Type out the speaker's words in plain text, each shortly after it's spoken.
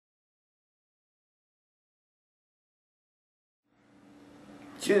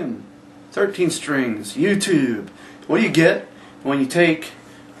Jim, 13 strings, YouTube. What do you get when you take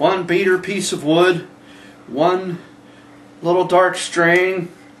one beater piece of wood, one little dark string,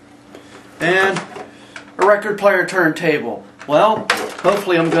 and a record player turntable? Well,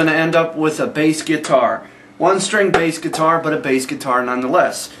 hopefully I'm going to end up with a bass guitar. One string bass guitar, but a bass guitar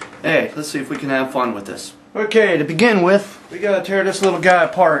nonetheless. Hey, let's see if we can have fun with this. Okay, to begin with, we gotta tear this little guy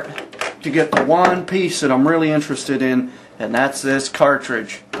apart to get the one piece that I'm really interested in, and that's this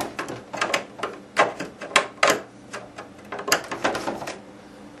cartridge.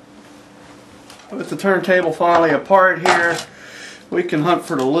 With the turntable finally apart here, we can hunt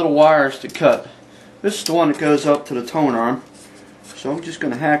for the little wires to cut. This is the one that goes up to the tone arm. So I'm just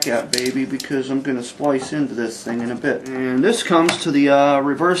going to hack that baby because I'm going to splice into this thing in a bit. And this comes to the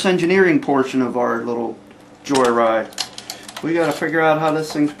reverse engineering portion of our little joyride. We got to figure out how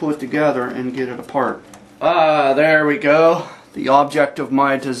this thing's put together and get it apart. Ah, there we go. The object of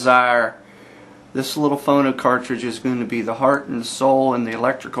my desire. This little phono cartridge is going to be the heart and soul and the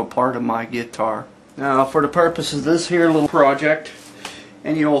electrical part of my guitar. Now, for the purpose of this here little project,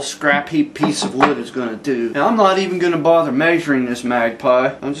 any old scrap heap piece of wood is going to do. Now, I'm not even going to bother measuring this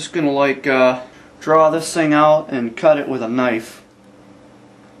magpie. I'm just going to draw this thing out and cut it with a knife.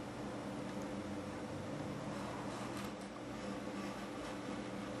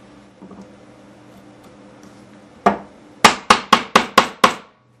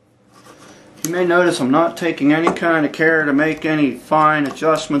 You may notice I'm not taking any kind of care to make any fine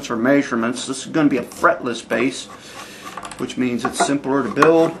adjustments or measurements. This is going to be a fretless bass, which means it's simpler to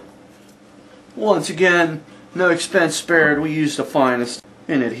build. Once again, no expense spared. We use the finest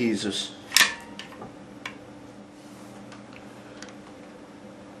in adhesives.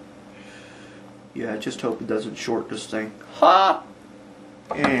 Yeah, I just hope it doesn't short this thing. Ha!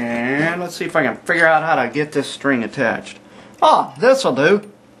 And let's see if I can figure out how to get this string attached. Ah, this'll do.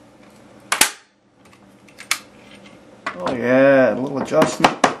 Oh yeah, a little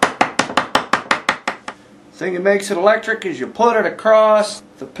adjustment. Thing that makes it electric is you put it across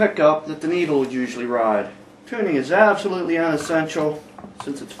the pickup that the needle would usually ride. Tuning is absolutely unessential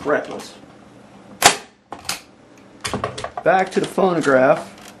since it's fretless. Back to the phonograph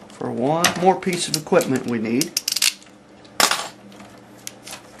for one more piece of equipment we need.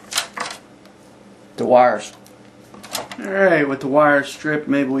 The wires. Alright, with the wires stripped,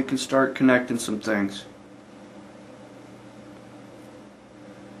 maybe we can start connecting some things.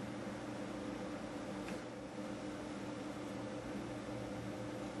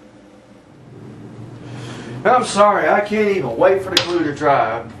 I'm sorry, I can't even wait for the glue to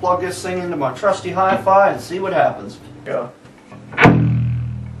dry. I'll plug this thing into my trusty hi-fi and see what happens. Go.